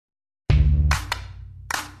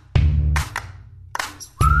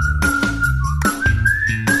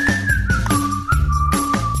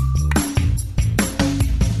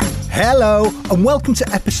Hello and welcome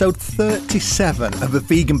to episode 37 of the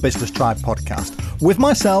Vegan Business Tribe podcast with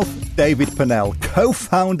myself, David Purnell,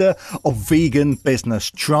 co-founder of Vegan Business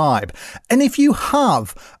Tribe. And if you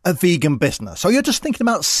have a vegan business or you're just thinking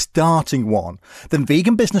about starting one, then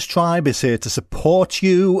Vegan Business Tribe is here to support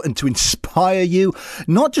you and to inspire you,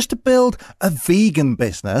 not just to build a vegan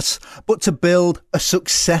business, but to build a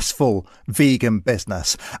successful vegan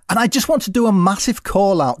business. And I just want to do a massive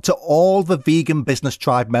call out to all the Vegan Business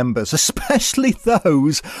Tribe members, especially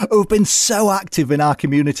those who have been so active in our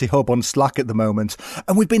community hub on Slack at the moment.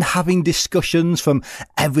 And we've been having discussions from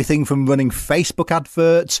everything from running Facebook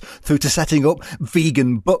adverts through to setting up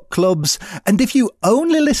vegan book clubs. And if you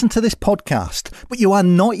only listen to this podcast, but you are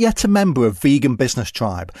not yet a member of Vegan Business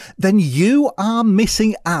Tribe, then you are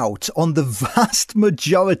missing out on the vast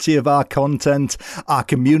majority of our content, our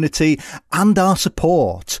community, and our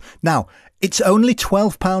support. Now, it's only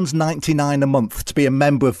 £12.99 a month to be a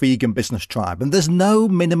member of Vegan Business Tribe, and there's no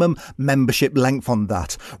minimum membership length on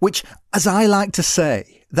that, which, as I like to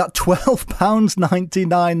say, that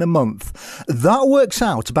 £12.99 a month, that works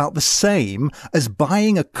out about the same as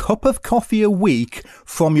buying a cup of coffee a week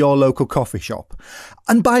from your local coffee shop.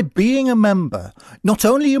 And by being a member, not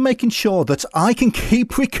only are you making sure that I can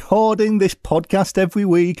keep recording this podcast every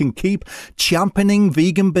week and keep championing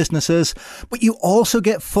vegan businesses, but you also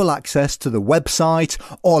get full access to the website,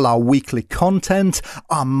 all our weekly content,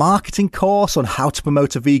 our marketing course on how to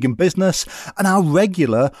promote a vegan business, and our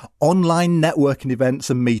regular online networking events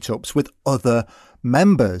and meetups with other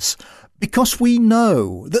members. Because we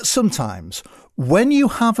know that sometimes when you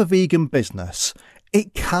have a vegan business,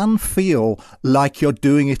 it can feel like you're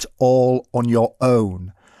doing it all on your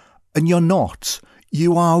own. And you're not.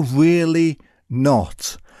 You are really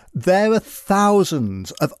not. There are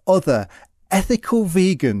thousands of other ethical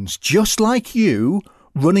vegans just like you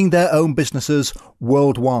running their own businesses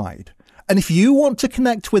worldwide. And if you want to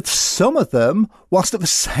connect with some of them, whilst at the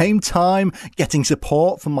same time getting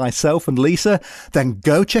support from myself and Lisa, then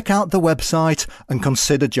go check out the website and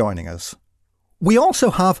consider joining us. We also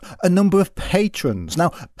have a number of patrons. Now,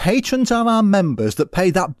 patrons are our members that pay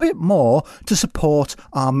that bit more to support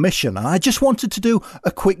our mission. And I just wanted to do a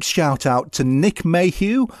quick shout out to Nick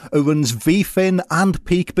Mayhew, who runs VFin and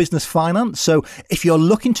Peak Business Finance. So if you're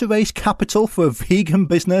looking to raise capital for a vegan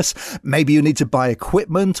business, maybe you need to buy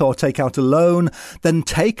equipment or take out a loan, then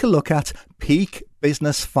take a look at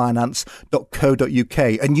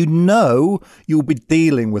peakbusinessfinance.co.uk. And you know you'll be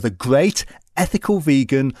dealing with a great ethical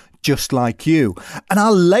vegan just like you. And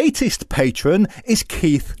our latest patron is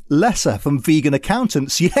Keith Lesser from Vegan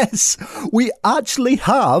Accountants. Yes, we actually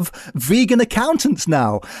have vegan accountants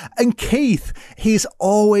now. And Keith, he's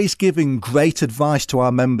always giving great advice to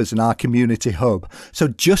our members in our community hub. So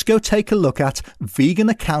just go take a look at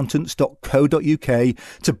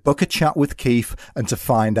veganaccountants.co.uk to book a chat with Keith and to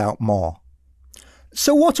find out more.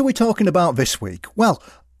 So what are we talking about this week? Well,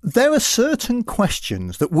 there are certain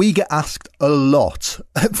questions that we get asked a lot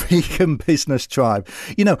at Vegan Business Tribe.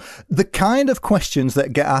 You know, the kind of questions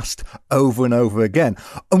that get asked over and over again.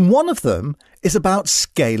 And one of them is about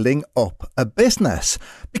scaling up a business,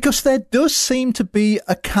 because there does seem to be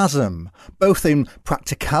a chasm, both in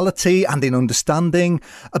practicality and in understanding,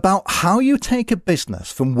 about how you take a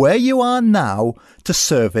business from where you are now to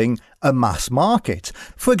serving a mass market.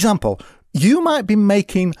 For example, you might be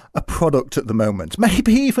making a product at the moment,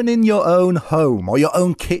 maybe even in your own home or your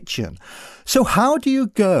own kitchen. So how do you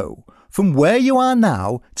go from where you are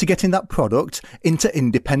now to getting that product into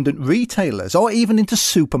independent retailers or even into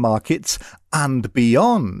supermarkets and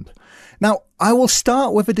beyond? Now, I will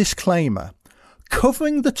start with a disclaimer.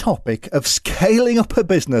 Covering the topic of scaling up a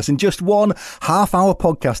business in just one half-hour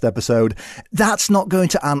podcast episode, that's not going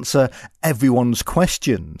to answer everyone's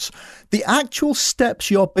questions. The actual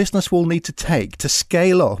steps your business will need to take to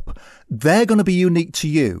scale up, they're going to be unique to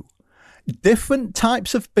you. Different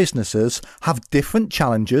types of businesses have different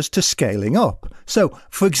challenges to scaling up. So,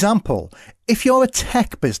 for example, if you're a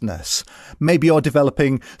tech business, maybe you're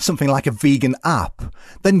developing something like a vegan app,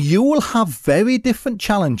 then you will have very different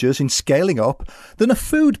challenges in scaling up than a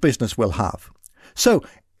food business will have. So,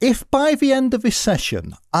 if by the end of this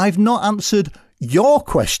session I've not answered your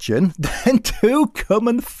question, then do come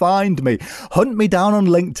and find me. Hunt me down on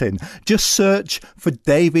LinkedIn. Just search for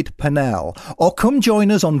David Purnell, or come join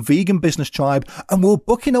us on Vegan Business Tribe and we'll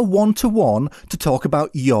book in a one-to-one to talk about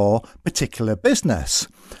your particular business.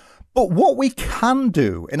 But what we can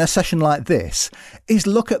do in a session like this is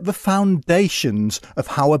look at the foundations of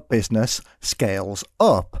how a business scales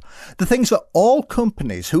up. The things that all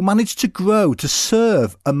companies who manage to grow to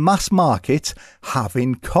serve a mass market have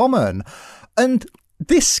in common. And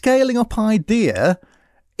this scaling up idea,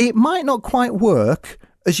 it might not quite work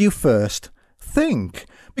as you first think.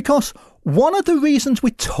 Because one of the reasons we're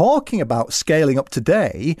talking about scaling up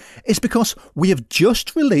today is because we have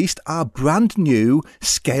just released our brand new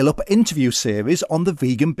Scale Up interview series on the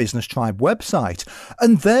Vegan Business Tribe website.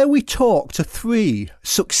 And there we talk to 3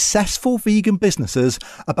 successful vegan businesses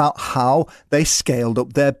about how they scaled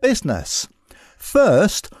up their business.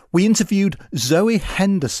 First, we interviewed Zoe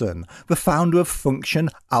Henderson, the founder of Function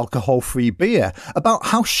Alcohol-Free Beer, about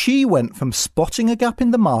how she went from spotting a gap in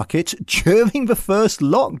the market during the first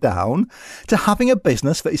lockdown to having a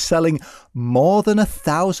business that is selling more than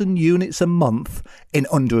 1,000 units a month in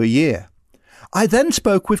under a year. I then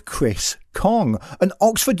spoke with Chris Kong, an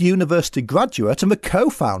Oxford University graduate and the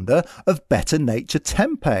co-founder of Better Nature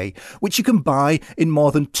Tempeh, which you can buy in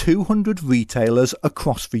more than 200 retailers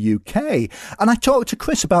across the UK. And I talked to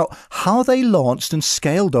Chris about how they launched and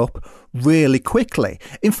scaled up really quickly.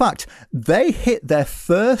 In fact, they hit their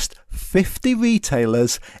first 50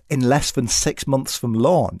 retailers in less than 6 months from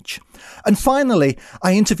launch. And finally,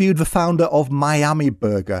 I interviewed the founder of Miami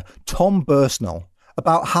Burger, Tom Bursnell,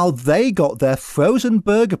 about how they got their frozen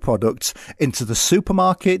burger products into the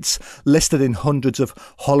supermarkets, listed in hundreds of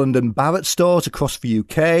Holland and Barrett stores across the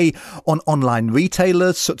UK, on online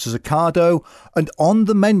retailers such as Ocado, and on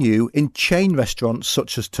the menu in chain restaurants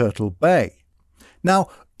such as Turtle Bay. Now,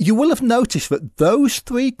 you will have noticed that those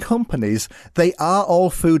 3 companies, they are all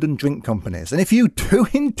food and drink companies. And if you do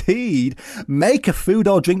indeed make a food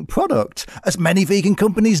or drink product, as many vegan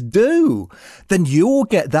companies do, then you will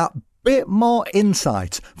get that bit more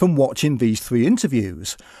insight from watching these 3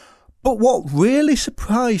 interviews. But what really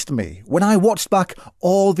surprised me when I watched back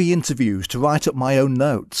all the interviews to write up my own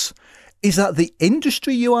notes is that the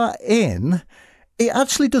industry you are in, it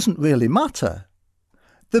actually doesn't really matter.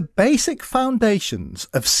 The basic foundations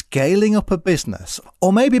of scaling up a business,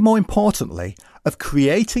 or maybe more importantly, of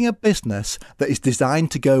creating a business that is designed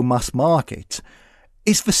to go mass market,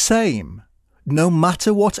 is the same no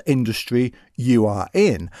matter what industry you are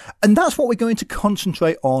in. And that's what we're going to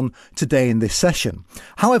concentrate on today in this session.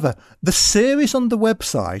 However, the series on the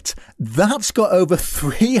website, that's got over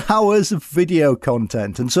 3 hours of video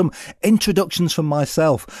content and some introductions from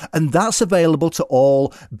myself. And that's available to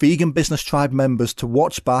all Vegan Business Tribe members to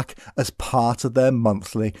watch back as part of their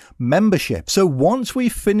monthly membership. So once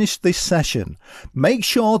we've finished this session, make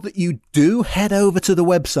sure that you do head over to the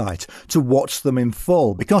website to watch them in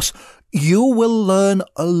full, because you will learn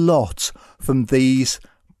a lot from these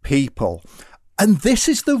people. And this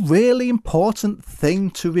is the really important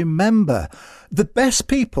thing to remember. The best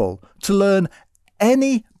people to learn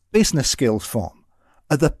any business skills from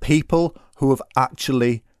are the people who have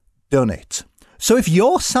actually done it. So if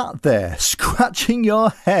you're sat there scratching your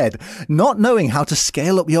head, not knowing how to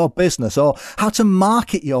scale up your business or how to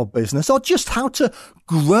market your business or just how to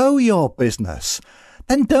grow your business,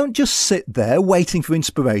 then don't just sit there waiting for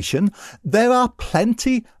inspiration. There are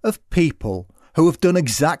plenty of people who have done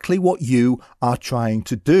exactly what you are trying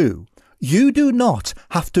to do. You do not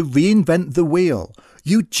have to reinvent the wheel.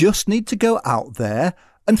 You just need to go out there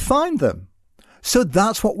and find them. So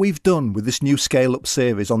that's what we've done with this new Scale Up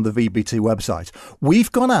series on the VBT website.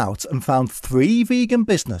 We've gone out and found 3 vegan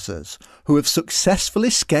businesses who have successfully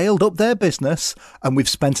scaled up their business, and we've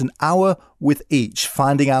spent an hour with each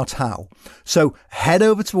finding out how. So head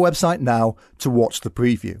over to the website now to watch the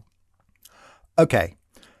preview. Okay,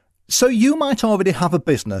 so you might already have a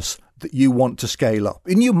business that you want to scale up,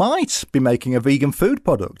 and you might be making a vegan food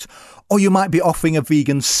product, or you might be offering a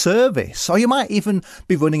vegan service, or you might even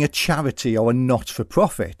be running a charity or a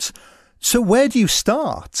not-for-profit. So where do you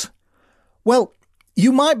start? Well,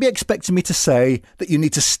 you might be expecting me to say that you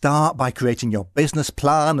need to start by creating your business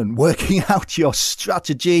plan and working out your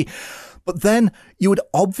strategy, but then you would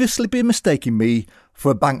obviously be mistaking me for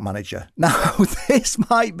a bank manager. Now, this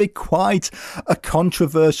might be quite a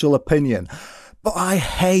controversial opinion, but I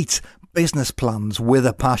hate business plans with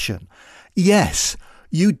a passion. Yes,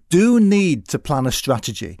 you do need to plan a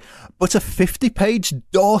strategy, but a 50-page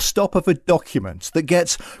doorstop of a document that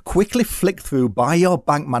gets quickly flicked through by your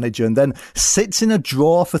bank manager and then sits in a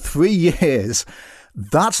drawer for 3 years,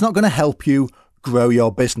 that's not going to help you grow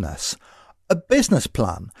your business. A business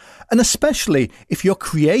plan, and especially if you're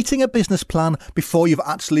creating a business plan before you've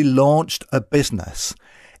actually launched a business,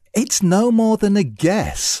 it's no more than a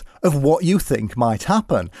guess of what you think might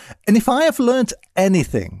happen. And if I have learnt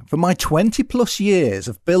anything from my 20 plus years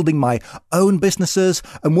of building my own businesses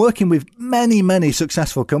and working with many, many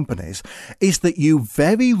successful companies, is that you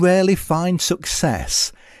very rarely find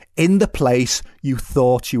success in the place you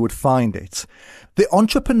thought you would find it. The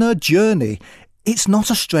entrepreneur journey, it's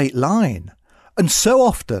not a straight line. And so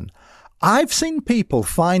often, I've seen people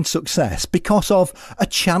find success because of a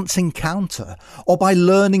chance encounter or by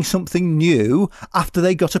learning something new after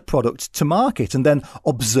they got a product to market and then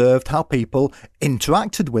observed how people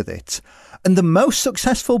interacted with it. And the most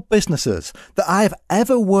successful businesses that I have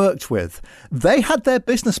ever worked with, they had their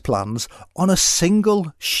business plans on a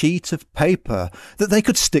single sheet of paper that they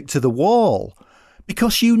could stick to the wall.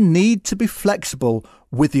 Because you need to be flexible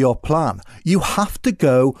with your plan. You have to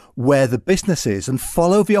go where the business is and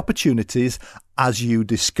follow the opportunities as you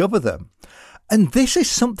discover them. And this is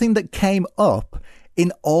something that came up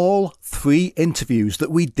in all 3 interviews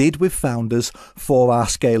that we did with founders for our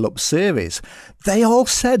Scale Up series. They all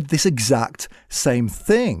said this exact same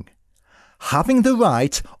thing. Having the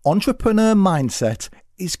right entrepreneur mindset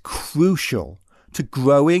is crucial to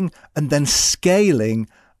growing and then scaling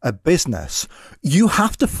a business. You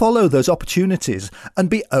have to follow those opportunities and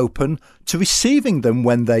be open to receiving them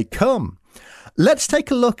when they come. Let's take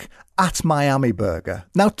a look at Miami Burger.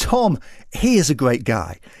 Now, Tom, he is a great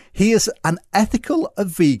guy. He is as ethical a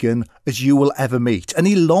vegan as you will ever meet. And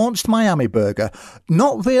he launched Miami Burger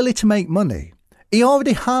not really to make money. He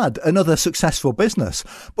already had another successful business,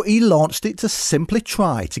 but he launched it to simply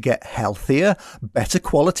try to get healthier, better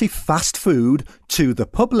quality fast food to the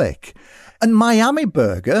public. And Miami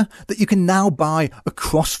Burger, that you can now buy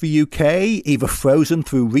across the UK, either frozen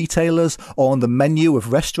through retailers or on the menu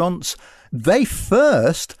of restaurants, they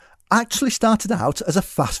first actually started out as a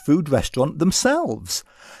fast food restaurant themselves.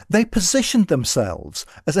 They positioned themselves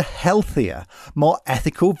as a healthier, more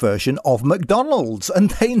ethical version of McDonald's, and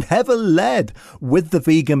they never led with the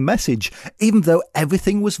vegan message, even though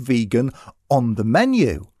everything was vegan on the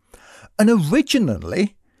menu. And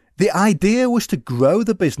originally, the idea was to grow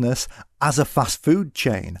the business as a fast food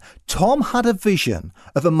chain. Tom had a vision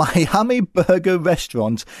of a Miami Burger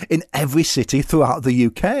restaurant in every city throughout the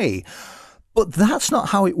UK. But that's not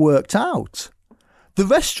how it worked out. The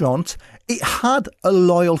restaurant, it had a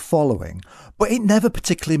loyal following, but it never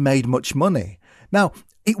particularly made much money. Now,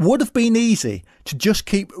 it would have been easy to just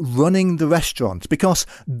keep running the restaurant because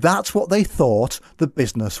that's what they thought the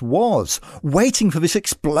business was, waiting for this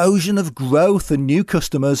explosion of growth and new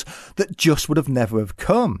customers that just would have never have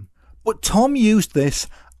come. But Tom used this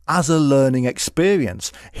as a learning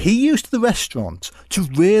experience. He used the restaurant to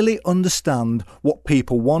really understand what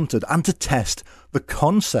people wanted and to test the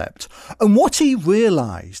concept. And what he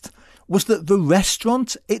realised was that the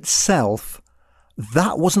restaurant itself,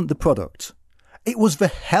 that wasn't the product. It was the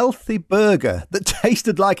healthy burger that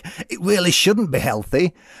tasted like it really shouldn't be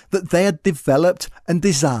healthy that they had developed and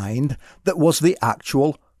designed that was the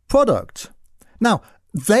actual product. Now,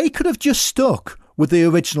 they could have just stuck with the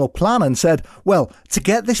original plan and said, well, to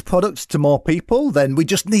get this product to more people, then we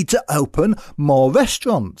just need to open more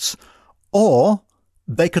restaurants. Or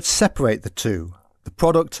they could separate the two, the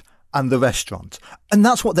product and the restaurant. And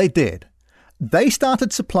that's what they did. They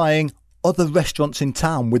started supplying other restaurants in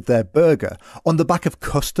town with their burger on the back of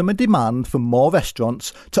customer demand for more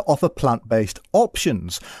restaurants to offer plant-based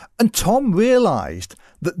options. And Tom realised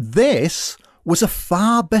that this was a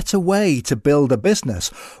far better way to build a business.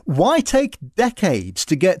 Why take decades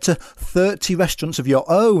to get to 30 restaurants of your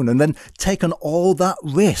own and then take on all that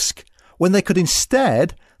risk when they could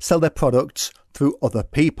instead sell their products through other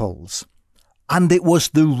people's? And it was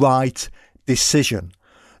the right decision.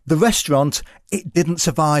 The restaurant, it didn't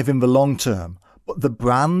survive in the long term, but the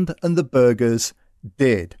brand and the burgers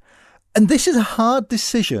did. And this is a hard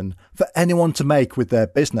decision for anyone to make with their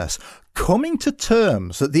business. Coming to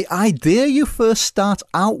terms that the idea you first start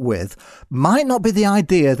out with might not be the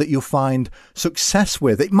idea that you'll find success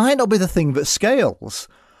with. It might not be the thing that scales.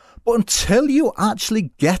 But until you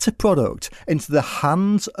actually get a product into the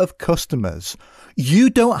hands of customers, you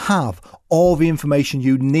don't have all the information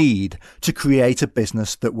you need to create a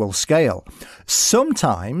business that will scale.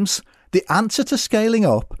 Sometimes the answer to scaling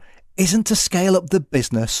up isn't to scale up the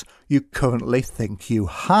business you currently think you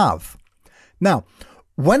have. Now,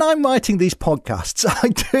 when I'm writing these podcasts, I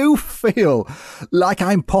do feel like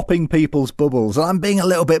I'm popping people's bubbles and I'm being a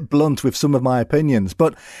little bit blunt with some of my opinions.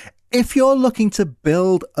 But if you're looking to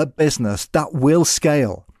build a business that will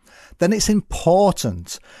scale, then it's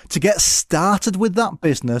important to get started with that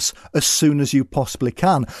business as soon as you possibly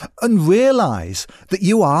can and realise that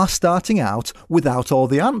you are starting out without all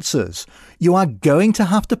the answers. You are going to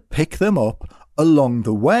have to pick them up along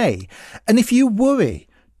the way. And if you worry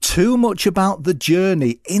too much about the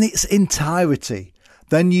journey in its entirety,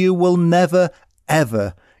 then you will never,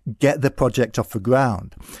 ever get the project off the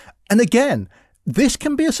ground. And again, this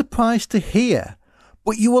can be a surprise to hear,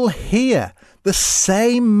 But you will hear the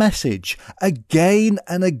same message again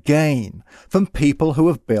and again from people who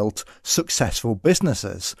have built successful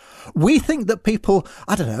businesses. We think that people,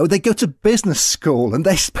 they go to business school and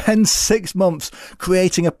they spend 6 months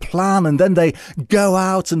creating a plan, and then they go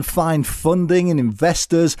out and find funding and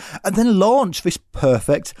investors and then launch this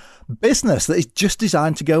perfect business that is just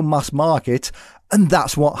designed to go mass market, and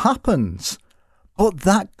that's what happens. But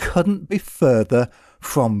that couldn't be further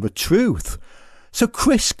from the truth. So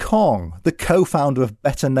Chris Kong, the co-founder of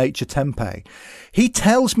Better Nature Tempeh, he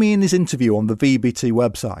tells me in his interview on the VBT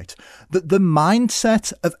website that the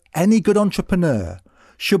mindset of any good entrepreneur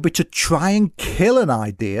should be to try and kill an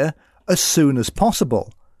idea as soon as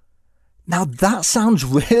possible. Now that sounds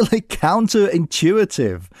really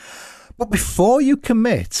counterintuitive, but before you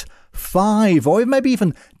commit 5 or maybe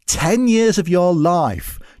even 10 years of your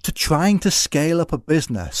life to trying to scale up a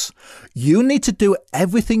business, you need to do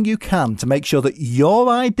everything you can to make sure that your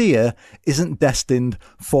idea isn't destined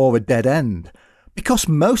for a dead end. Because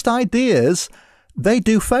most ideas, they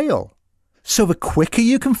do fail. So the quicker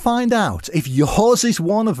you can find out if yours is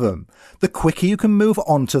one of them, the quicker you can move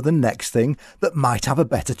on to the next thing that might have a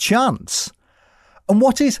better chance. And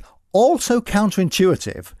what is also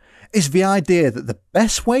counterintuitive is the idea that the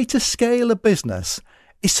best way to scale a business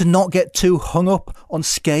is to not get too hung up on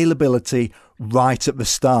scalability right at the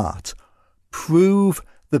start. Prove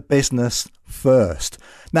the business first.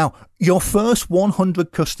 Now, your first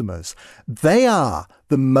 100 customers, they are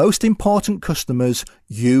the most important customers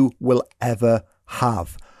you will ever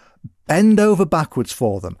have. Bend over backwards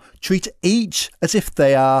for them. Treat each as if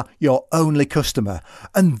they are your only customer,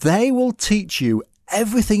 and they will teach you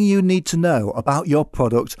everything you need to know about your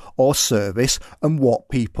product or service and what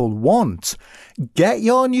people want. Get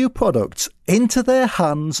your new products into their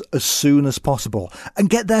hands as soon as possible and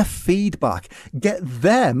get their feedback. Get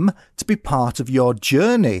them to be part of your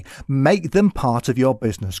journey. Make them part of your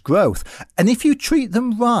business growth. And if you treat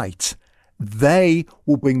them right, they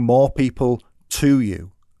will bring more people to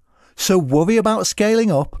you. So worry about scaling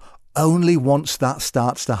up only once that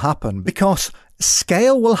starts to happen, because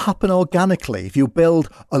scale will happen organically if you build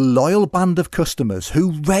a loyal band of customers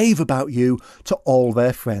who rave about you to all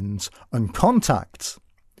their friends and contacts.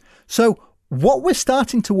 So what we're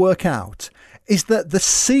starting to work out is that the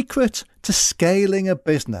secret to scaling a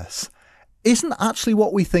business isn't actually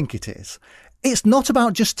what we think it is. It's not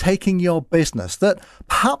about just taking your business that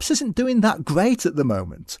perhaps isn't doing that great at the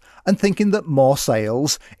moment and thinking that more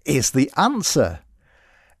sales is the answer.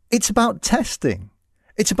 It's about testing.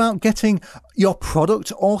 It's about getting your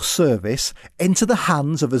product or service into the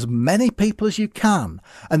hands of as many people as you can,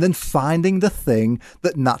 and then finding the thing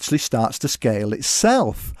that naturally starts to scale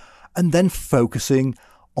itself, and then focusing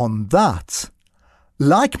on that.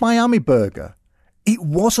 Like Miami Burger, it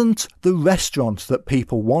wasn't the restaurant that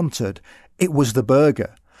people wanted, it was the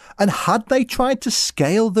burger. And had they tried to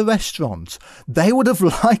scale the restaurant, they would have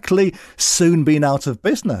likely soon been out of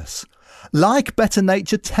business. Like Better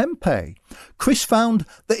Nature Tempeh, Chris found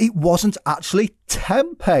that it wasn't actually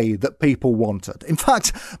tempeh that people wanted. In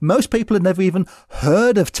fact, most people had never even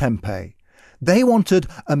heard of tempeh. They wanted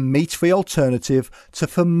a meat-free alternative to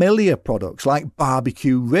familiar products like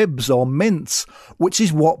barbecue ribs or mince, which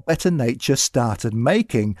is what Better Nature started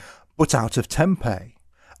making, but out of tempeh.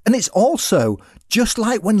 And it's also just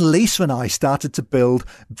like when Lisa and I started to build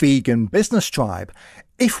Vegan Business Tribe.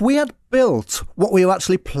 If we had built what we were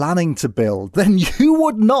actually planning to build, then you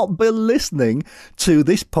would not be listening to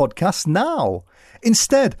this podcast now.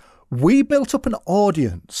 Instead, we built up an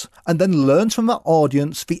audience and then learned from that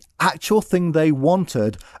audience the actual thing they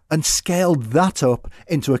wanted and scaled that up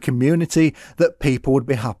into a community that people would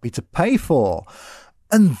be happy to pay for.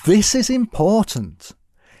 And this is important.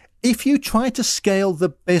 If you try to scale the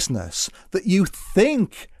business that you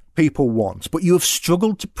think people want, but you have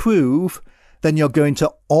struggled to prove, then you're going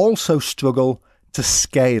to also struggle to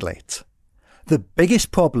scale it. The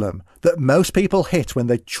biggest problem that most people hit when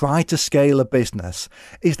they try to scale a business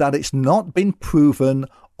is that it's not been proven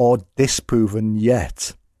or disproven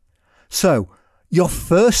yet. So, your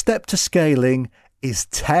first step to scaling is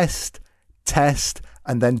test,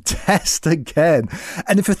 and then test again.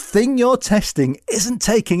 And if a thing you're testing isn't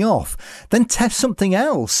taking off, then test something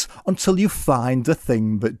else until you find the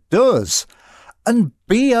thing that does. And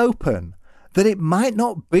be open that it might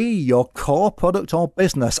not be your core product or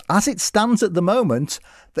business as it stands at the moment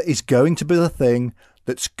that is going to be the thing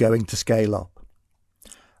that's going to scale up.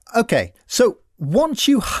 Okay, so once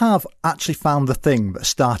you have actually found the thing that's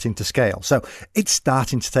starting to scale, so it's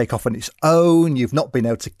starting to take off on its own, you've not been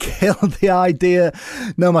able to kill the idea,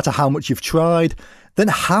 no matter how much you've tried, then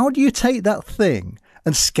how do you take that thing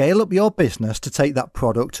and scale up your business to take that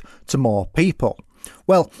product to more people?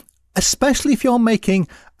 Well, especially if you're making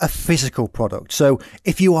a physical product. So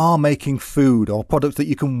if you are making food or product that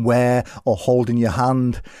you can wear or hold in your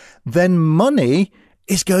hand, then money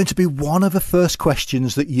is going to be one of the first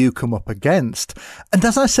questions that you come up against. And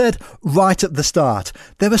as I said right at the start,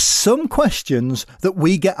 there are some questions that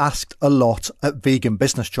we get asked a lot at Vegan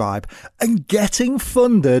Business Tribe, and getting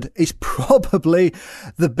funded is probably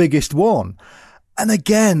the biggest one. And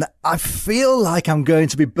again, I feel like I'm going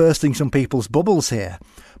to be bursting some people's bubbles here,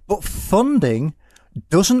 but funding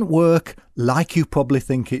doesn't work like you probably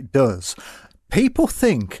think it does. People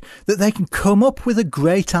think that they can come up with a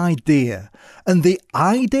great idea, and the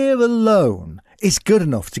idea alone is good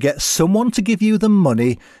enough to get someone to give you the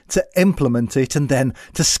money to implement it and then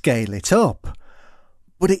to scale it up.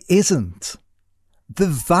 But it isn't. The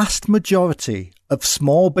vast majority of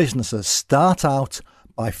small businesses start out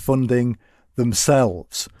by funding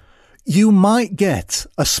themselves. You might get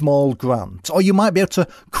a small grant, or you might be able to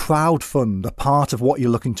crowdfund a part of what you're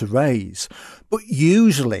looking to raise, but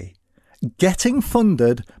usually getting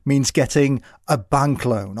funded means getting a bank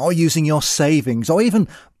loan or using your savings or even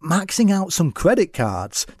maxing out some credit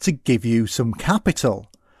cards to give you some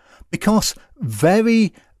capital. Because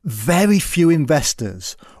very, very few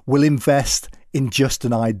investors will invest in just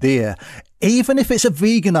an idea, even if it's a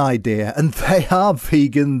vegan idea and they are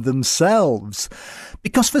vegan themselves.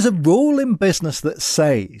 Because there's a rule in business that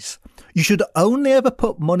says you should only ever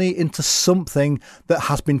put money into something that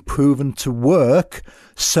has been proven to work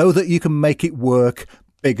so that you can make it work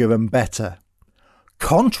bigger and better.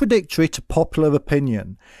 Contradictory to popular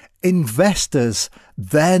opinion, investors,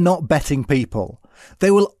 they're not betting people.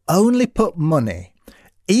 They will only put money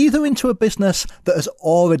either into a business that has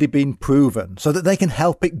already been proven so that they can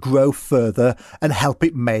help it grow further and help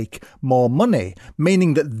it make more money,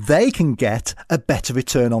 meaning that they can get a better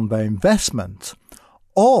return on their investment.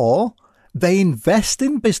 Or they invest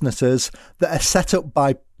in businesses that are set up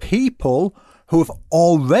by people who have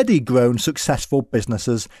already grown successful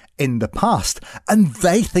businesses in the past, and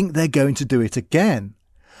they think they're going to do it again.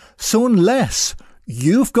 So unless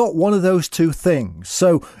you've got one of those two things,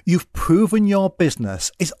 so you've proven your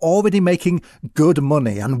business is already making good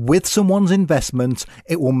money and with someone's investment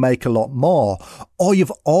it will make a lot more, or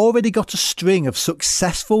you've already got a string of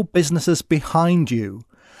successful businesses behind you,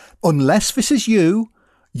 unless this is you,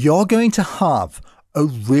 you're going to have a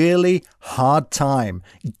really hard time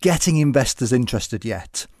getting investors interested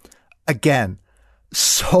yet. Again,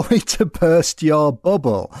 sorry to burst your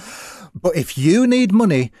bubble, but if you need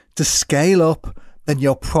money to scale up, then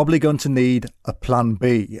you're probably going to need a plan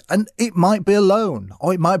B. And it might be a loan,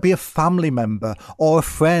 or it might be a family member or a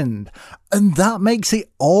friend. And that makes it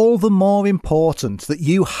all the more important that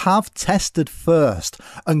you have tested first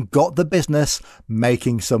and got the business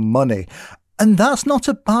making some money. And that's not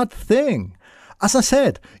a bad thing. As I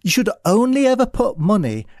said, you should only ever put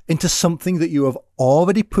money into something that you have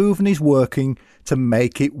already proven is working to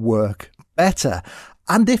make it work better.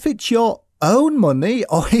 And if it's your own money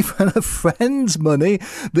or even a friend's money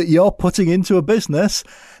that you're putting into a business,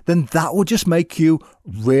 then that will just make you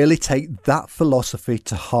really take that philosophy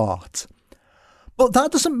to heart. But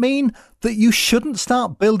that doesn't mean that you shouldn't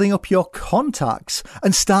start building up your contacts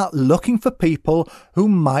and start looking for people who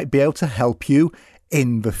might be able to help you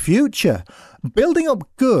in the future. Building up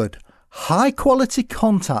good, high quality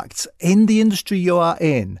contacts in the industry you are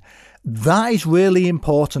in, that is really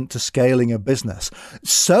important to scaling a business.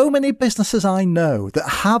 So many businesses I know that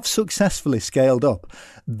have successfully scaled up,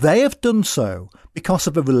 they have done so because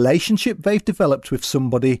of a relationship they've developed with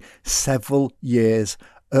somebody several years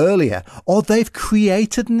earlier, or they've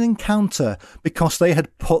created an encounter because they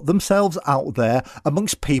had put themselves out there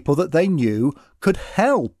amongst people that they knew could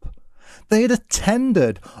help. They had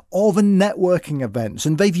attended all the networking events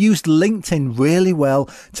and they've used LinkedIn really well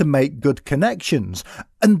to make good connections.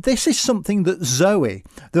 And this is something that Zoe,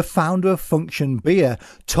 the founder of Function Beer,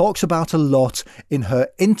 talks about a lot in her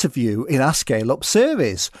interview in our Scale Up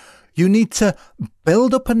series. You need to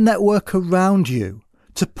build up a network around you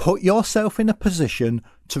to put yourself in a position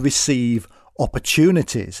to receive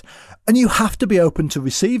opportunities, and you have to be open to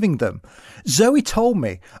receiving them. Zoe told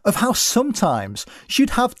me of how sometimes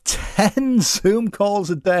she'd have 10 Zoom calls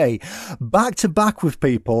a day back to back with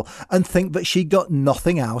people and think that she got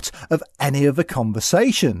nothing out of any of the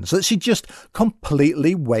conversations, that she just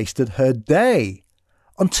completely wasted her day.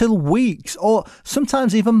 Until weeks or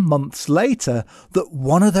sometimes even months later that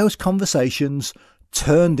one of those conversations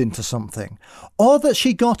turned into something, or that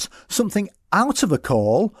she got something out of a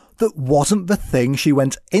call that wasn't the thing she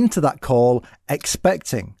went into that call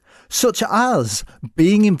expecting. such as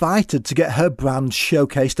being invited to get her brand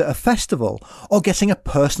showcased at a festival or getting a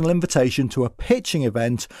personal invitation to a pitching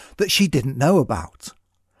event that she didn't know about.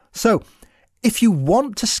 So, if you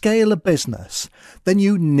want to scale a business, then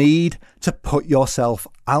you need to put yourself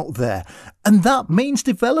out there. And that means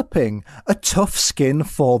developing a tough skin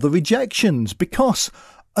for the rejections, because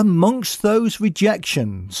amongst those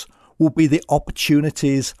rejections will be the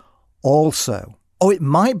opportunities also. Or it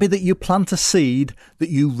might be that you plant a seed that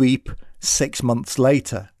you reap 6 months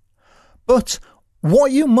later. But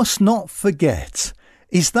what you must not forget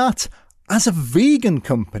is that as a vegan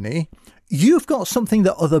company, you've got something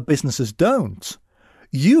that other businesses don't.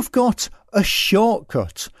 You've got a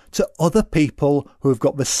shortcut to other people who have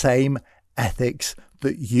got the same ethics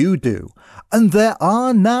that you do. And there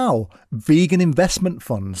are now vegan investment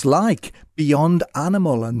funds like Beyond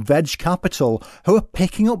Animal and Veg Capital who are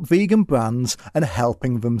picking up vegan brands and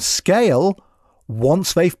helping them scale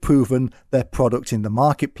once they've proven their product in the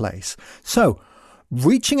marketplace. So,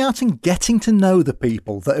 reaching out and getting to know the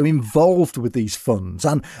people that are involved with these funds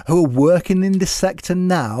and who are working in this sector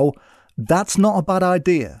now, that's not a bad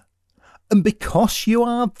idea. And because you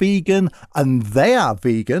are vegan and they are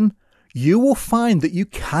vegan, you will find that you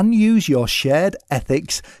can use your shared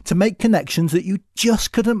ethics to make connections that you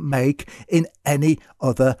just couldn't make in any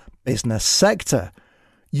other business sector.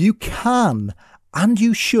 You can, and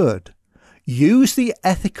you should, use the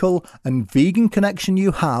ethical and vegan connection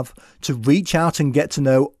you have to reach out and get to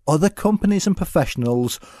know other companies and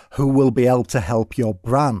professionals who will be able to help your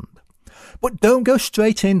brand. But don't go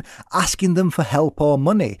straight in asking them for help or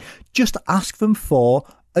money. Just ask them for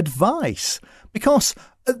advice, because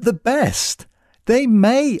at the best, they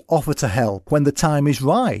may offer to help when the time is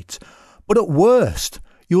right, but at worst,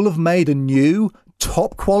 you'll have made a new,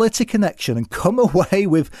 top quality connection and come away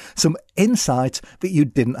with some insight that you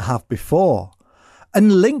didn't have before.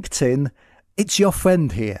 And LinkedIn, it's your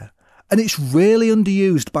friend here. And it's really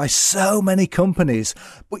underused by so many companies,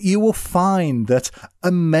 but you will find that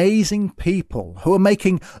amazing people who are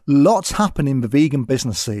making lots happen in the vegan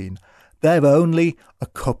business scene, they're only a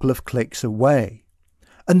couple of clicks away.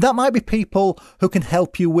 And that might be people who can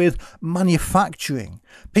help you with manufacturing,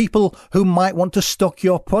 people who might want to stock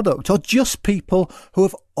your product, or just people who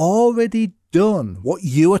have already done what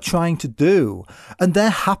you are trying to do, and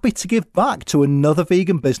they're happy to give back to another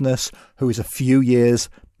vegan business who is a few years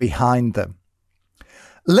behind them.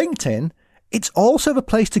 LinkedIn, it's also the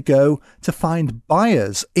place to go to find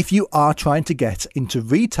buyers if you are trying to get into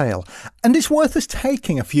retail. And it's worth us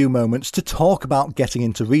taking a few moments to talk about getting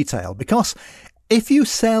into retail, because if you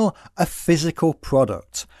sell a physical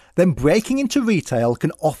product, then breaking into retail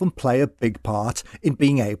can often play a big part in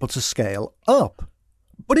being able to scale up.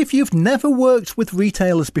 But if you've never worked with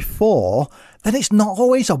retailers before, then it's not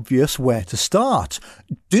always obvious where to start.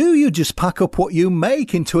 Do you just pack up what you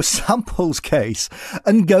make into a samples case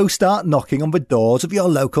and go start knocking on the doors of your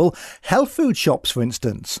local health food shops, for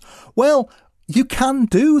instance? Well, you can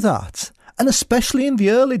do that. And especially in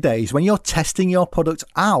the early days when you're testing your product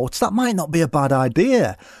out, that might not be a bad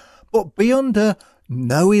idea. But be under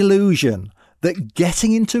no illusion that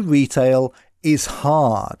getting into retail is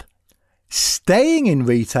hard. Staying in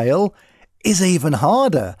retail is even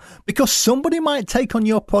harder, because somebody might take on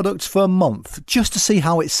your products for a month just to see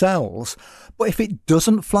how it sells. But if it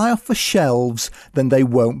doesn't fly off the shelves, then they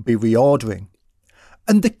won't be reordering.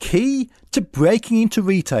 And the key to breaking into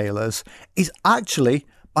retailers is actually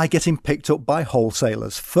by getting picked up by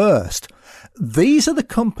wholesalers first. These are the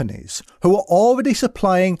companies who are already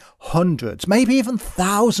supplying hundreds, maybe even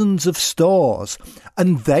thousands of stores,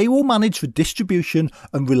 and they will manage the distribution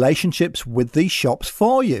and relationships with these shops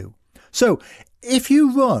for you. So if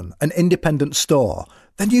you run an independent store,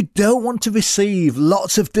 then you don't want to receive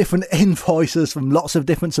lots of different invoices from lots of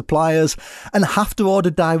different suppliers and have to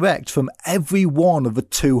order direct from every one of the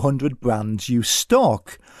 200 brands you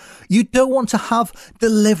stock. You don't want to have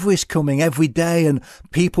deliveries coming every day and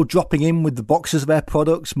people dropping in with the boxes of their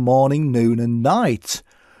products morning, noon and night.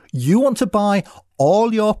 You want to buy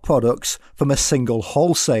all your products from a single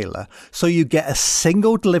wholesaler, so you get a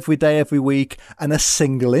single delivery day every week and a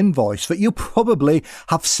single invoice that you probably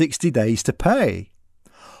have 60 days to pay.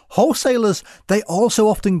 Wholesalers, they also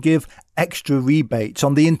often give extra rebates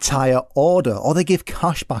on the entire order, or they give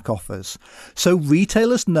cashback offers. So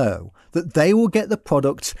retailers know that they will get the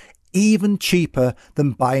products even cheaper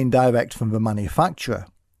than buying direct from the manufacturer.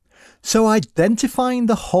 So identifying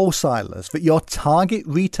the wholesalers that your target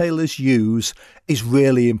retailers use is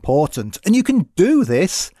really important. And you can do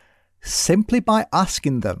this simply by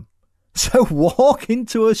asking them. So walk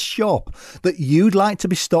into a shop that you'd like to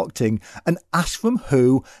be stocked in and ask them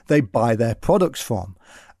who they buy their products from.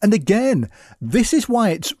 And again, this is why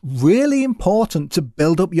it's really important to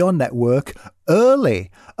build up your network early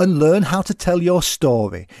and learn how to tell your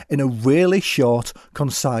story in a really short,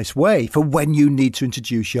 concise way for when you need to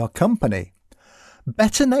introduce your company.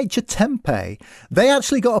 Better Nature Tempeh, they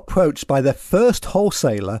actually got approached by their first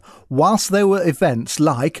wholesaler whilst there were events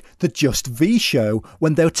like the Just V show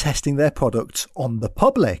when they were testing their products on the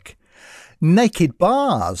public. Naked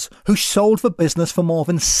Bars, who sold the business for more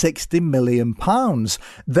than £60 million.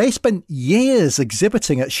 They spent years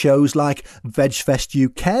exhibiting at shows like VegFest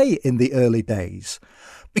UK in the early days.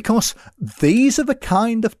 Because these are the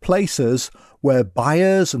kind of places where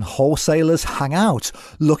buyers and wholesalers hang out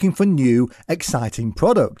looking for new, exciting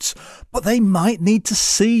products. But they might need to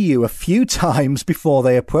see you a few times before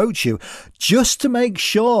they approach you, just to make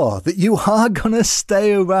sure that you are going to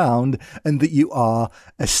stay around and that you are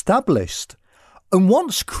established. And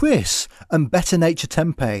once Chris and Better Nature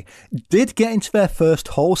Tempeh did get into their first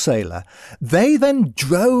wholesaler, they then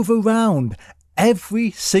drove around every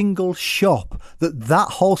single shop that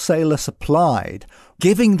wholesaler supplied,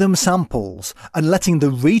 giving them samples and letting the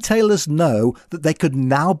retailers know that they could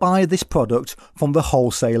now buy this product from the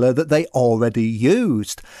wholesaler that they already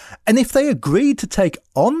used. And if they agreed to take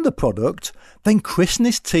on the product, then Chris and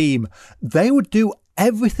his team, they would do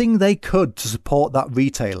everything they could to support that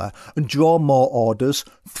retailer and draw more orders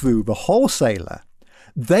through the wholesaler.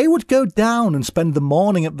 They would go down and spend the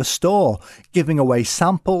morning at the store, giving away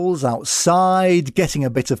samples outside, getting a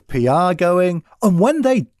bit of PR going. And when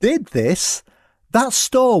they did this, that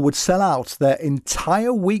store would sell out their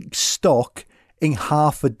entire week's stock in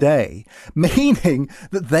half a day, meaning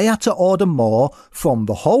that they had to order more from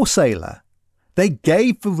the wholesaler. They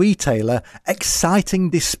gave the retailer exciting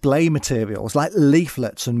display materials like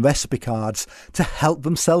leaflets and recipe cards to help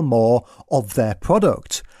them sell more of their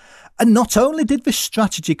product. And not only did this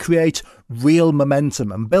strategy create real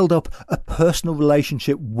momentum and build up a personal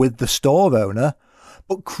relationship with the store owner,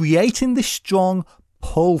 but creating this strong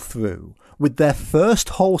pull-through with their first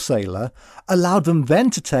wholesaler allowed them then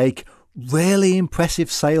to take really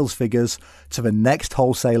impressive sales figures to the next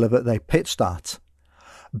wholesaler that they pitched at.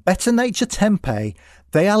 Better Nature Tempeh,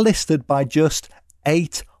 they are listed by just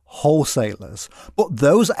 8 wholesalers, but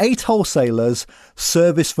those 8 wholesalers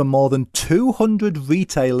service for more than 200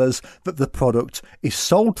 retailers that the product is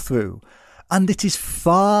sold through, and it is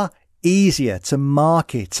far easier to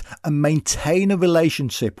market and maintain a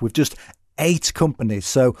relationship with just 8 companies,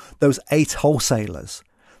 so those 8 wholesalers,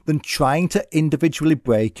 than trying to individually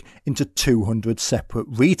break into 200 separate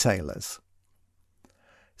retailers.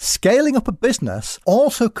 Scaling up a business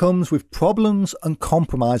also comes with problems and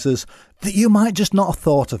compromises that you might just not have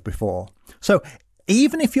thought of before. So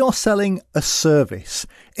even if you're selling a service,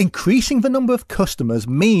 increasing the number of customers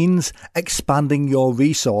means expanding your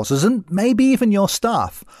resources and maybe even your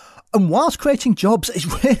staff. And whilst creating jobs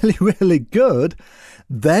is really, really good,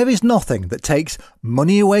 there is nothing that takes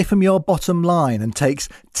money away from your bottom line and takes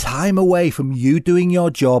time away from you doing your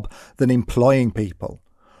job than employing people.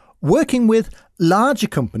 Working with larger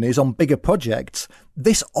companies on bigger projects,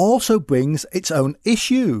 this also brings its own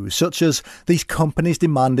issues, such as these companies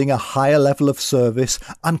demanding a higher level of service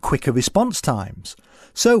and quicker response times.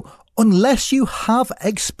 So unless you have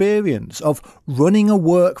experience of running a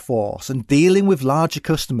workforce and dealing with larger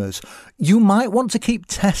customers, you might want to keep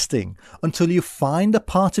testing until you find a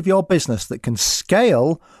part of your business that can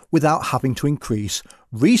scale without having to increase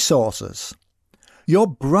resources. Your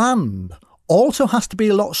brand also has to be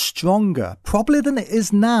a lot stronger, probably than it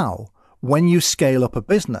is now, when you scale up a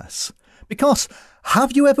business. Because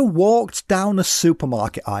have you ever walked down a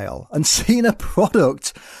supermarket aisle and seen a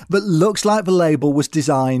product that looks like the label was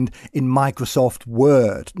designed in Microsoft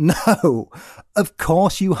Word? No, of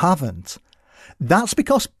course you haven't. That's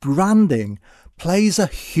because branding plays a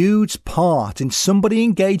huge part in somebody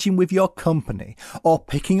engaging with your company or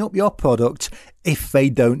picking up your product if they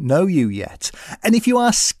don't know you yet. And if you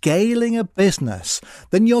are scaling a business,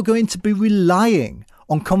 then you're going to be relying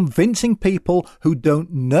on convincing people who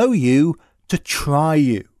don't know you to try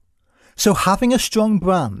you. So having a strong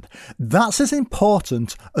brand, that's as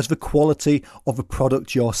important as the quality of the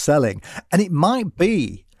product you're selling. And it might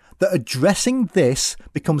be that addressing this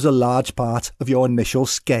becomes a large part of your initial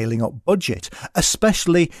scaling up budget,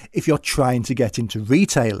 especially if you're trying to get into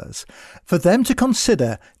retailers. For them to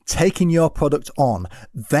consider taking your product on,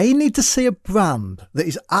 they need to see a brand that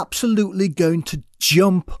is absolutely going to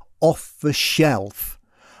jump off the shelf.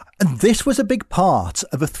 And this was a big part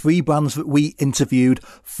of the 3 brands that we interviewed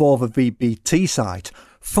for the VBT site: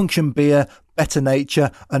 Function Beer, Better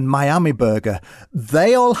Nature and Miami Burger.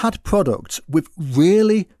 They all had products with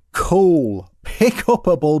really cool,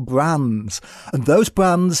 pick-upable brands. And those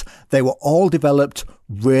brands, they were all developed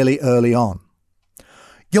really early on.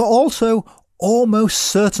 You're also almost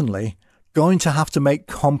certainly going to have to make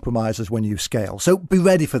compromises when you scale. So be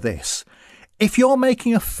ready for this. If you're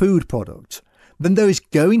making a food product, then there is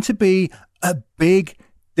going to be a big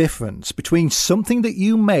difference between something that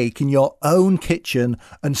you make in your own kitchen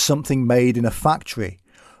and something made in a factory.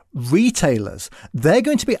 Retailers, they're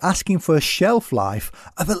going to be asking for a shelf life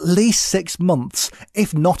of at least 6 months,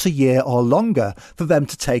 if not a year or longer, for them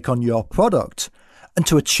to take on your product. And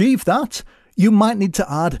to achieve that, you might need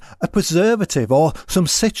to add a preservative or some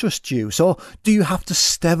citrus juice, or do you have to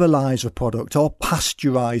sterilize a product or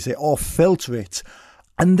pasteurize it or filter it?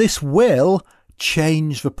 And this will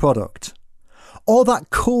change the product. Or that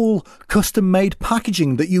cool custom-made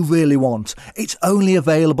packaging that you really want. It's only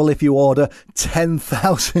available if you order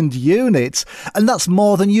 10,000 units, and that's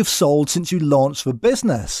more than you've sold since you launched the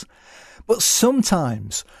business. But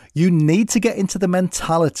sometimes you need to get into the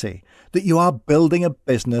mentality that you are building a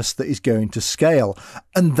business that is going to scale.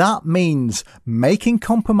 And that means making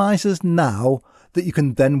compromises now that you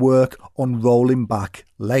can then work on rolling back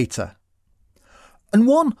later. And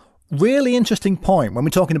one really interesting point when we're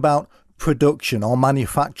talking about production or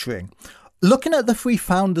manufacturing, looking at the 3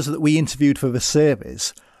 founders that we interviewed for the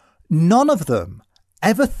series, none of them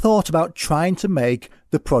ever thought about trying to make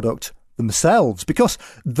the product themselves because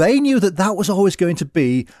they knew that that was always going to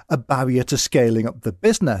be a barrier to scaling up the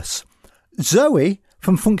business. Zoe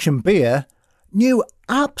from Function Beer knew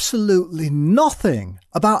absolutely nothing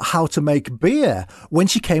about how to make beer when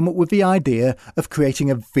she came up with the idea of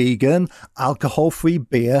creating a vegan, alcohol-free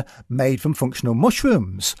beer made from functional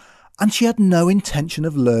mushrooms. And she had no intention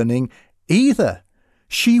of learning either.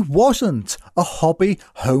 She wasn't a hobby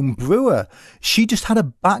home brewer. She just had a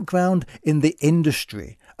background in the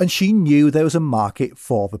industry and she knew there was a market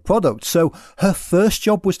for the product. So her first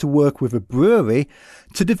job was to work with a brewery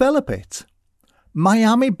to develop it.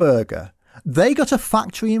 Miami Burger, they got a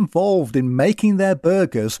factory involved in making their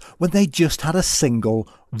burgers when they just had a single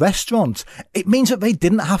restaurant. It means that they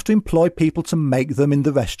didn't have to employ people to make them in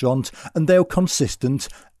the restaurant and they were consistent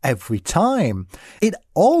every time. It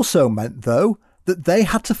also meant, though, that they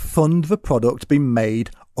had to fund the product being made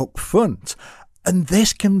up front. And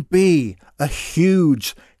this can be a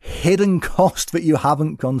huge hidden cost that you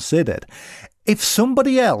haven't considered. If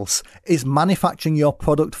somebody else is manufacturing your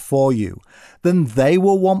product for you, then they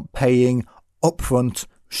will want paying upfront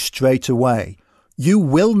straight away. You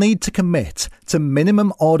will need to commit to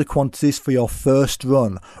minimum order quantities for your first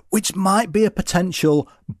run, which might be a potential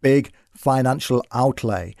big financial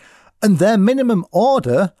outlay. And their minimum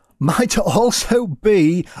order might also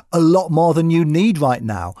be a lot more than you need right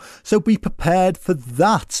now. So be prepared for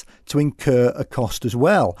that to incur a cost as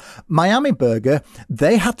well. Miami Burger,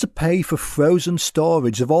 they had to pay for frozen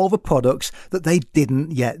storage of all the products that they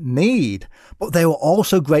didn't yet need. But they were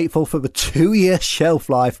also grateful for the 2-year shelf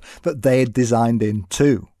life that they had designed in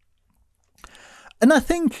too. And I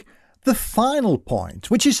think the final point,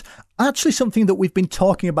 which is actually something that we've been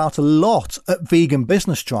talking about a lot at Vegan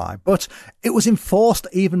Business Tribe, but it was enforced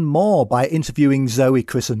even more by interviewing Zoe,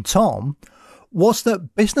 Chris and Tom, was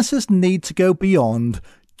that businesses need to go beyond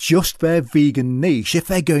just their vegan niche if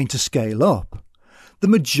they're going to scale up. The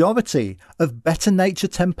majority of Better Nature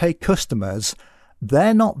Tempeh customers,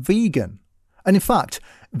 they're not vegan. And in fact,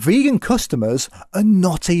 vegan customers are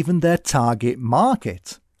not even their target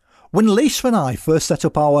market. When Lisa and I first set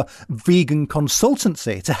up our vegan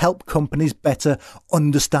consultancy to help companies better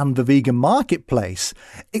understand the vegan marketplace,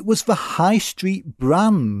 it was the high street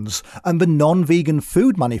brands and the non-vegan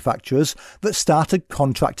food manufacturers that started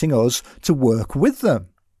contracting us to work with them.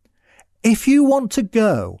 If you want to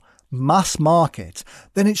go mass market,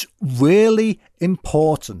 then it's really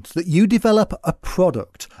important that you develop a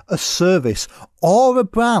product, a service, or a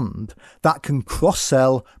brand that can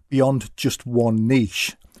cross-sell beyond just one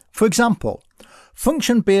niche. For example,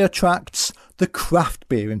 Function Beer attracts the craft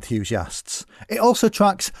beer enthusiasts. It also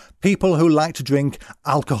attracts people who like to drink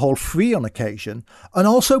alcohol-free on occasion, and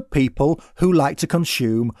also people who like to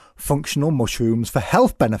consume functional mushrooms for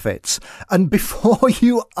health benefits. And before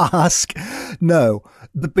you ask, no,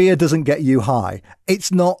 the beer doesn't get you high.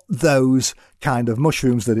 It's not those kind of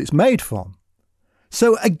mushrooms that it's made from.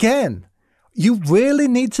 So again, you really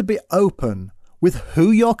need to be open with who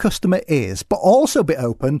your customer is, but also be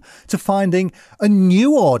open to finding a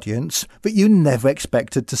new audience that you never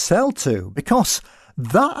expected to sell to, because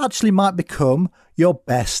that actually might become your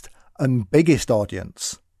best and biggest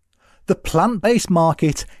audience. The plant-based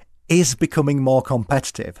market is becoming more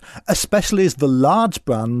competitive, especially as the large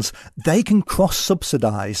brands, they can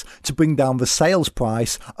cross-subsidise to bring down the sales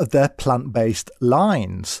price of their plant-based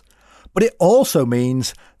lines. But it also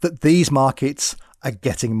means that these markets are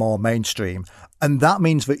getting more mainstream, and that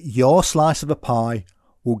means that your slice of the pie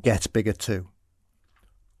will get bigger too.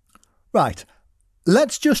 Right,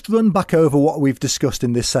 let's just run back over what we've discussed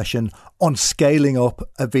in this session on scaling up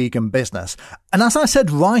a vegan business. And as I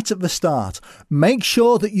said right at the start, make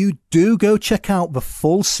sure that you do go check out the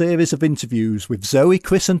full series of interviews with Zoe,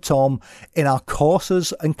 Chris and Tom in our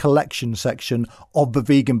courses and collection section of the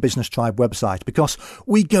Vegan Business Tribe website, because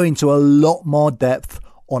we go into a lot more depth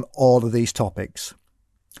on all of these topics.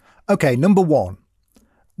 Okay, number one,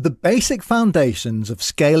 the basic foundations of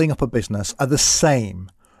scaling up a business are the same,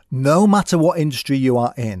 no matter what industry you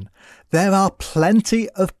are in. There are plenty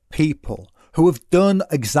of people who have done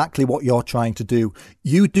exactly what you're trying to do.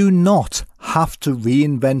 You do not have to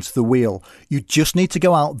reinvent the wheel. You just need to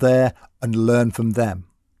go out there and learn from them.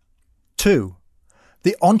 2,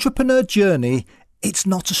 the entrepreneur journey, it's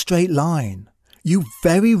not a straight line. You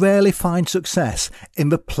very rarely find success in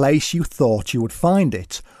the place you thought you would find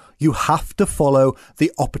it. You have to follow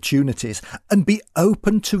the opportunities and be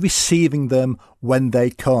open to receiving them when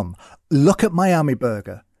they come. Look at Miami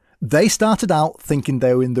Burger. They started out thinking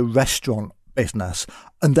they were in the restaurant business,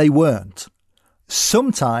 and they weren't.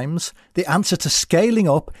 Sometimes the answer to scaling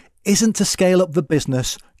up isn't to scale up the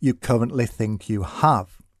business you currently think you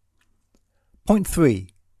have. Point 3.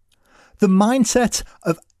 The mindset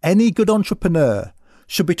of any good entrepreneur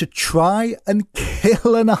should be to try and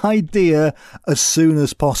kill an idea as soon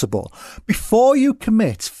as possible. Before you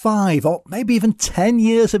commit 5 or maybe even 10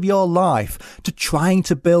 years of your life to trying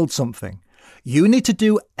to build something, you need to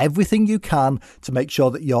do everything you can to make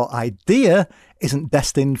sure that your idea isn't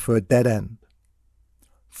destined for a dead end.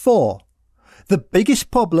 4. The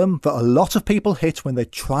biggest problem that a lot of people hit when they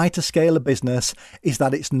try to scale a business is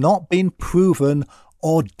that it's not been proven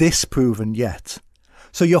or disproven yet.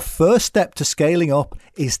 So your first step to scaling up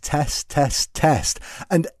is test, test, test.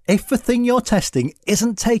 And if the thing you're testing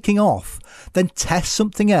isn't taking off, then test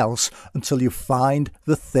something else until you find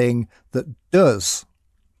the thing that does.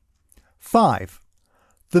 5.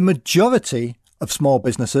 The majority of small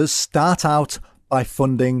businesses start out by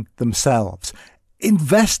funding themselves.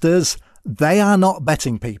 Investors, they are not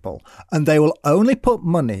betting people, and they will only put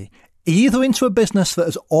money either into a business that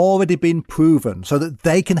has already been proven so that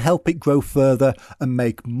they can help it grow further and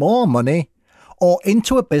make more money, or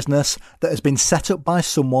into a business that has been set up by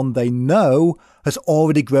someone they know has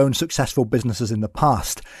already grown successful businesses in the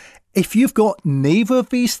past. If you've got neither of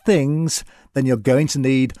these things, then you're going to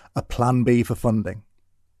need a plan B for funding.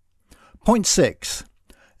 Point 6.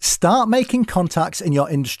 Start making contacts in your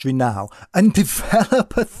industry now and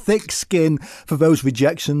develop a thick skin for those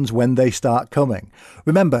rejections when they start coming.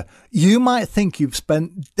 Remember, you might think you've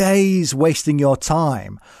spent days wasting your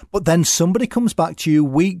time, but then somebody comes back to you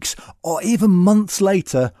weeks or even months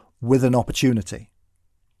later with an opportunity.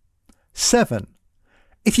 7.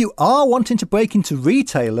 If you are wanting to break into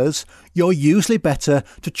retailers, you're usually better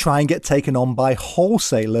to try and get taken on by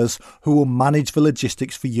wholesalers who will manage the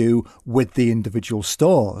logistics for you with the individual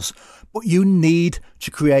stores. But you need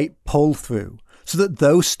to create pull-through so that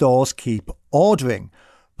those stores keep ordering.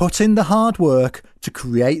 Put in the hard work to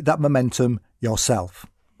create that momentum yourself.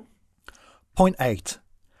 Point 8.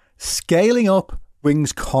 Scaling up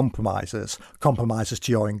brings compromises. Compromises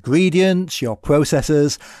to your ingredients, your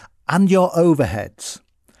processes, and your overheads.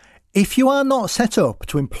 If you are not set up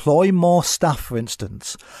to employ more staff, for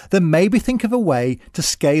instance, then maybe think of a way to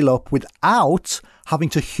scale up without having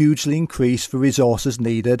to hugely increase the resources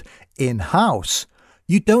needed in-house.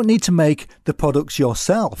 You don't need to make the products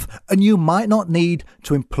yourself, and you might not need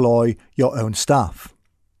to employ your own staff.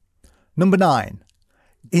 Number 9,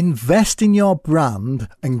 invest in your brand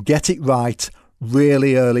and get it right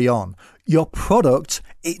really early on. Your product,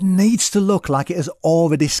 it needs to look like it has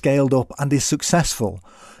already scaled up and is successful.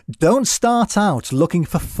 Don't start out looking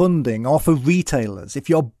for funding or for retailers if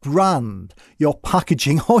your brand, your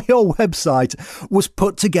packaging or your website was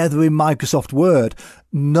put together in Microsoft Word.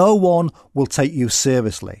 No one will take you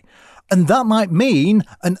seriously. And that might mean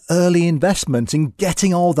an early investment in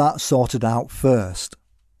getting all that sorted out first.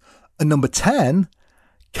 And number 10,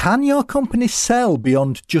 can your company sell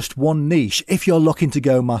beyond just one niche if you're looking to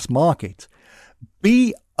go mass market?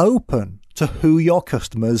 Be open to who your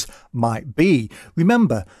customers might be.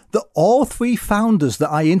 Remember that all 3 founders that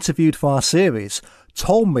I interviewed for our series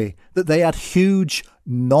told me that they had huge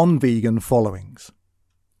non-vegan followings.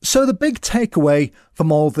 So the big takeaway from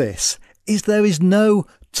all this is there is no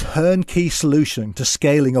turnkey solution to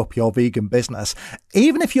scaling up your vegan business,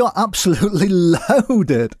 even if you're absolutely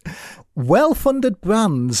loaded. Well-funded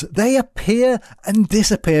brands, they appear and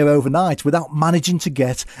disappear overnight without managing to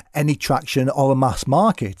get any traction or a mass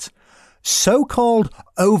market. So-called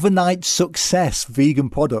overnight success vegan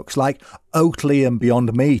products like Oatly and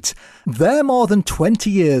Beyond Meat, they're more than 20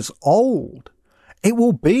 years old. It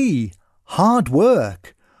will be hard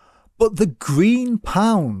work, but the green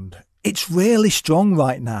pound, it's really strong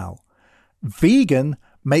right now. Vegan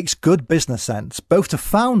makes good business sense, both to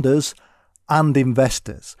founders and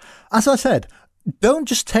investors. As I said, don't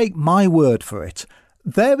just take my word for it.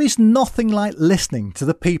 There is nothing like listening to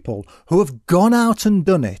the people who have gone out and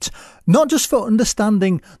done it, not just for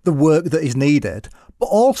understanding the work that is needed, but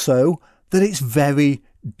also that it's very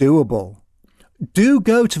doable. Do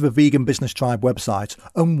go to the Vegan Business Tribe website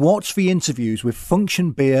and watch the interviews with Function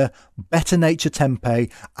Beer, Better Nature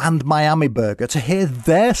Tempeh and Miami Burger to hear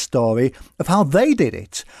their story of how they did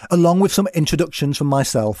it, along with some introductions from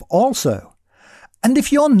myself also. And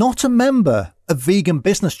if you're not a member of Vegan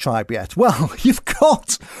Business Tribe yet, well, you've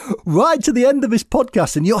got right to the end of this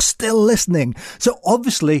podcast and you're still listening. So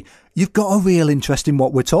obviously you've got a real interest in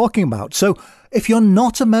what we're talking about. So if you're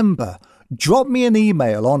not a member, drop me an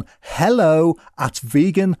email on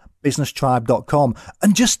hello@veganbusinesstribe.com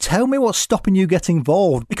and just tell me what's stopping you getting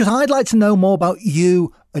involved, because I'd like to know more about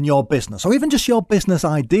you and your business, or even just your business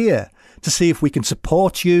idea, to see if we can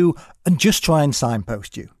support you and just try and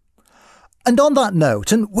signpost you. And on that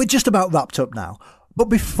note, and we're just about wrapped up now, but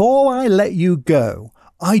before I let you go,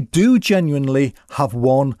 I do genuinely have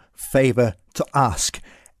one favour to ask.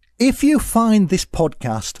 If you find this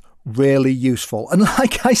podcast really useful, and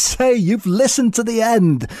like I say, you've listened to the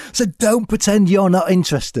end, so don't pretend you're not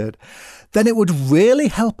interested, then it would really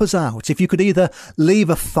help us out if you could either leave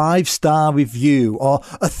a 5-star review or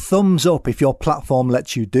a thumbs up if your platform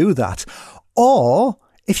lets you do that, or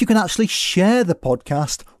if you can actually share the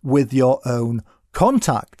podcast with your own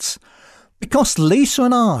contacts. Because Lisa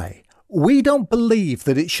and I, we don't believe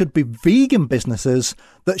that it should be vegan businesses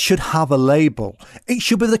that should have a label. It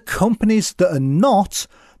should be the companies that are not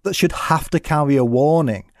that should have to carry a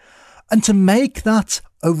warning. And to make that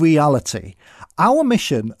a reality, our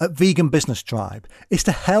mission at Vegan Business Tribe is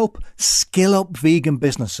to help skill up vegan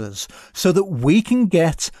businesses so that we can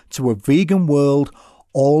get to a vegan world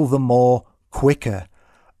all the more quicker.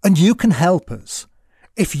 And you can help us.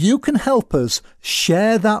 If you can help us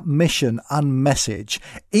share that mission and message,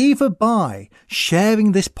 either by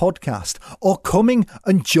sharing this podcast or coming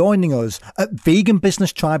and joining us at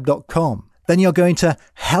veganbusinesstribe.com, then you're going to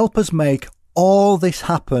help us make all this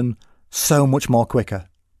happen so much more quicker.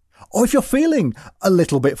 Or if you're feeling a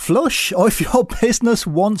little bit flush, or if your business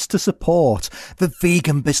wants to support the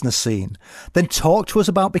vegan business scene, then talk to us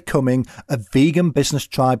about becoming a Vegan Business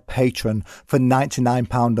Tribe patron for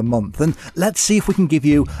 £99 a month. And let's see if we can give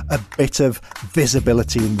you a bit of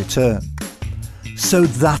visibility in return. So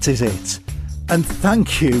that is it. And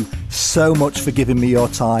thank you so much for giving me your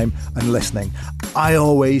time and listening. I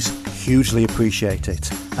always hugely appreciate it.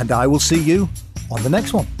 And I will see you on the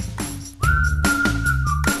next one.